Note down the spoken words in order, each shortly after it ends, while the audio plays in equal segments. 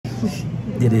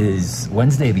It is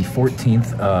Wednesday, the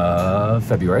 14th of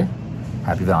February.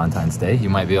 Happy Valentine's Day. You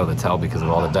might be able to tell because of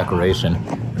all the decoration.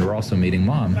 And we're also meeting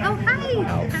Mom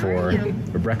out for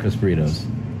breakfast burritos.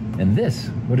 And this,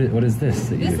 what is this?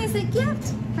 This is a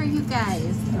gift for you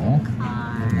guys. Oh,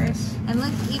 card. Nice. And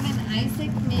look, even Isaac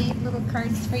made little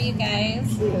cards for you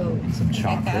guys. And some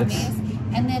chocolates.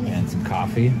 And some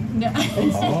coffee. No.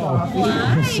 Oh,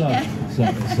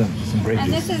 some grape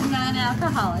And juice. this is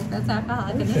non-alcoholic. That's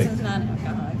alcoholic, and this is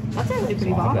non-alcoholic. That's actually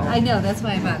pretty bottle. I know, that's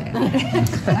why I bought it.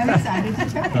 I'm excited to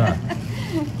try it.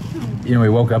 You know, we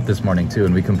woke up this morning too,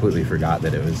 and we completely forgot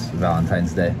that it was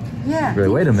Valentine's Day. Yeah. Really,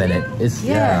 wait a minute. It's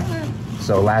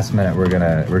So last minute, we're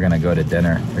gonna go to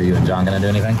dinner. Are you and John gonna do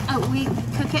anything? Oh, we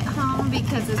cook at home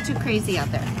because it's too crazy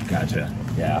out there. Gotcha.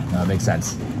 Yeah, that makes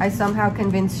sense. I somehow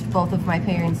convinced both of my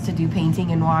parents to do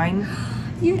painting and wine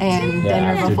and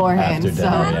dinner beforehand. After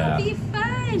dinner, That would be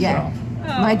fun. Yeah.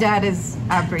 My dad is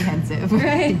apprehensive.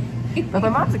 Right. But my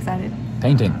mom's excited.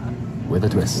 Painting with a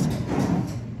twist.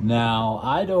 Now,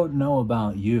 I don't know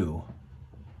about you,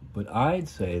 but I'd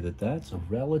say that that's a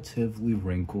relatively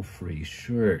wrinkle-free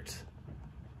shirt.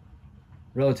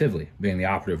 Relatively being the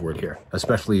operative word here,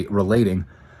 especially relating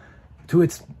to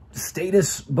its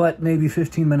status, but maybe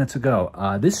 15 minutes ago.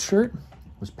 This shirt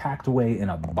was packed away in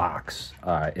a box,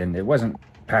 and it wasn't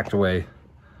packed away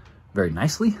very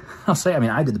nicely, I'll say. I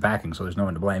mean, I did the packing, so there's no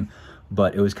one to blame,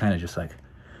 but it was kind of just like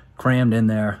crammed in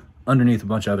there underneath a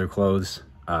bunch of other clothes.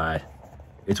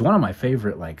 It's one of my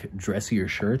favorite like dressier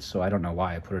shirts, so I don't know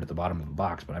why I put it at the bottom of the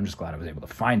box, but I'm just glad I was able to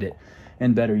find it,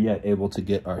 and better yet, able to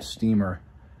get our steamer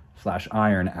 /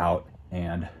 iron out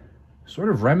and sort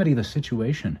of remedy the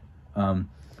situation.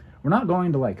 We're not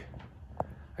going to like,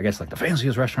 I guess like the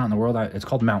fanciest restaurant in the world. It's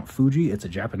called Mount Fuji. It's a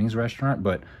Japanese restaurant,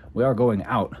 but we are going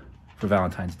out for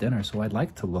Valentine's dinner, so I'd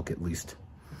like to look at least,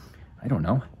 I don't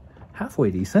know, halfway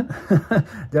decent.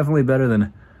 Definitely better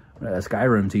than a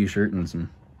Skyrim t-shirt and some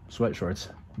sweat shorts.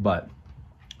 But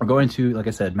we're going to, like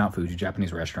I said, Mount Fuji,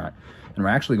 Japanese restaurant, and we're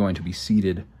actually going to be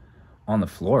seated on the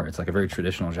floor. It's like a very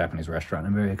traditional Japanese restaurant.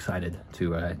 I'm very excited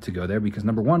to go there because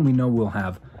number one, we know we'll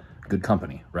have good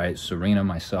company, right? Serena,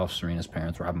 myself, Serena's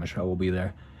parents, Rob and Michelle will be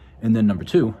there. And then number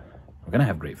two, we're gonna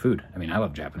have great food. I mean, I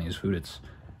love Japanese food. It's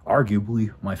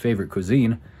arguably my favorite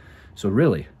cuisine. So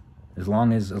really, as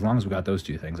long as we got those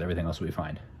two things, everything else will be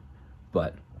fine.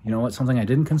 But you know what? Something I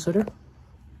didn't consider?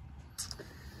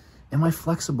 Am I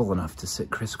flexible enough to sit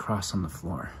crisscross on the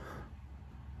floor?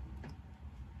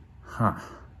 Huh.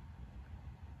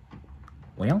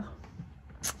 Well,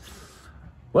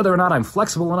 whether or not I'm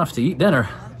flexible enough to eat dinner,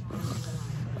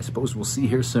 I suppose we'll see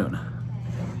here soon.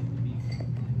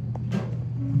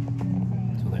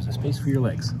 So there's a space for your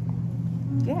legs.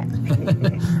 Yeah.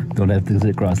 Don't have to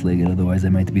sit cross-legged, otherwise I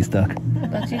might be stuck.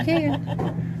 But you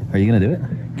can. Are you gonna do it?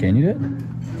 Can you do it?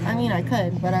 I mean, I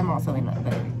could, but I'm also in a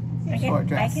very short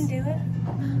dress. I can do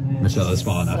it. Michelle is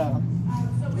small enough.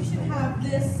 So we should have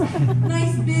this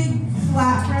nice big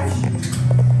flat brush.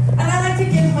 And I like to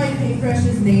give my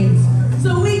paintbrushes names.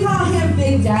 So we call him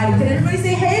Big Daddy. Can everybody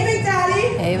say, hey, Big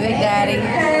Daddy? Hey, Big Daddy.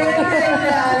 Hey, Big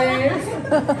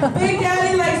Daddy. Big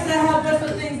Daddy likes to help us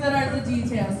with things that aren't the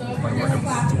details. So if we're going to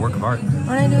clap. It's a work of art. Aren't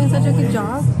I doing such a good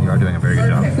job? You are doing a very good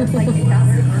job.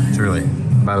 Truly.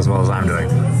 About as well as I'm doing.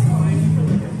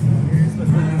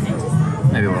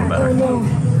 Maybe a little better. Oh,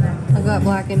 no. I got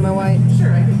black in my white.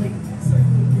 Sure, I can make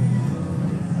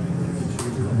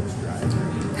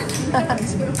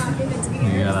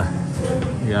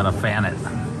You gotta fan it.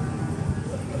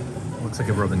 Looks like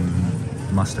you're rubbing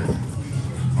mustard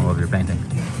all over your painting.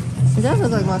 It does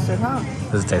look like mustard, huh?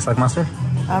 Does it taste like mustard?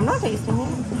 I'm not tasting it.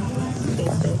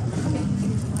 Taste it.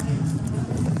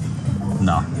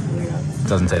 No. It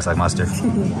doesn't taste like mustard.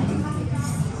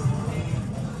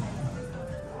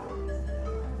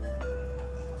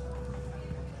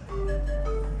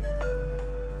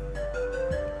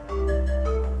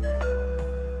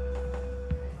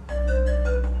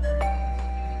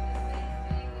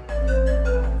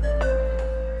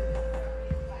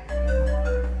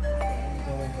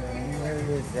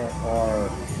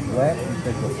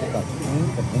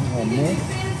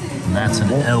 And that's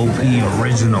an LP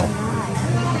original.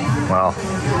 Well,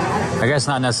 I guess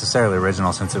not necessarily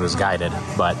original since it was guided,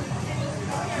 but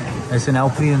it's an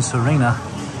LP and Serena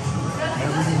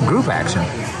group action.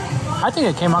 I think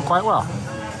it came out quite well.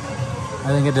 I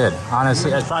think it did.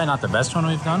 Honestly, it's probably not the best one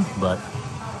we've done, but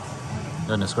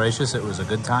goodness gracious, it was a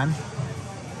good time.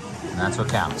 And that's what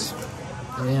counts.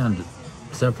 And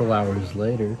several hours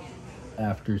later,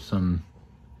 after some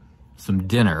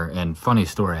dinner, and funny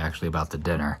story actually about the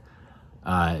dinner.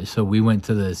 So we went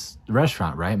to this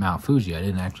restaurant, right? Mount Fuji. I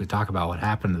didn't actually talk about what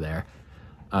happened there.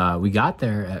 We got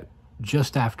there at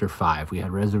just after 5. We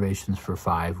had reservations for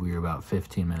 5. We were about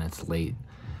 15 minutes late,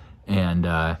 and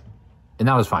that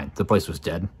was fine. The place was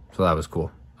dead, so that was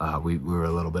cool. We were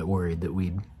a little bit worried that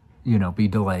we'd, you know, be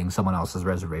delaying someone else's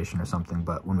reservation or something,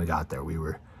 but when we got there, we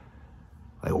were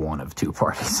like one of 2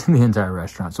 parties in the entire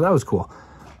restaurant, so that was cool.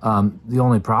 The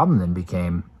only problem then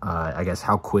became, I guess,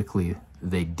 how quickly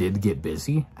they did get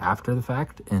busy after the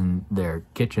fact, and their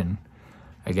kitchen,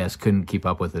 I guess, couldn't keep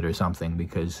up with it or something,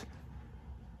 because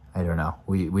I don't know.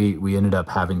 We ended up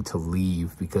having to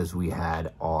leave because we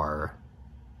had our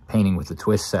painting with the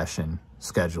twist session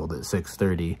scheduled at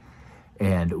 6:30,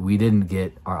 and we didn't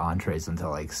get our entrees until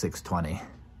like 6:20.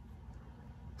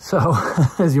 So,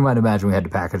 as you might imagine, we had to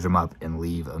package them up and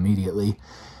leave immediately.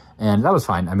 And that was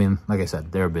fine. I mean, like I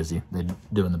said, they were busy. They're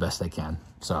doing the best they can.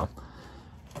 So,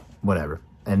 whatever.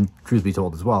 And truth be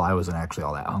told as well, I wasn't actually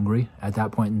all that hungry at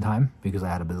that point in time because I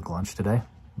had a big lunch today.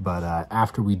 But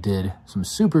after we did some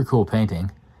super cool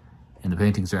painting, and the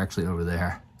paintings are actually over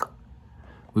there.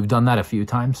 We've done that a few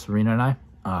times, Serena and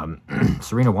I.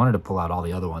 Serena wanted to pull out all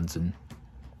the other ones and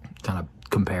kind of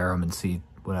compare them and see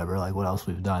whatever, like what else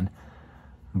we've done.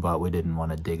 But we didn't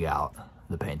want to dig out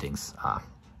the paintings.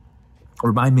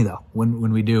 Remind me though,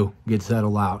 when we do get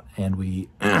settled out and we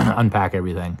unpack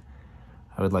everything,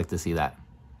 I would like to see that.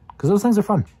 Because those things are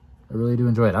fun. I really do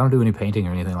enjoy it. I don't do any painting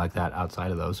or anything like that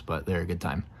outside of those, but they're a good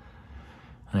time.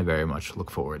 And I very much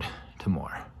look forward to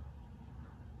more.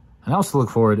 And I also look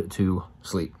forward to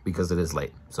sleep because it is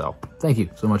late. So thank you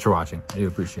so much for watching. I do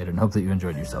appreciate it and hope that you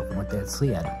enjoyed yourself. And with that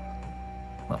said,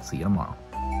 well, see you tomorrow.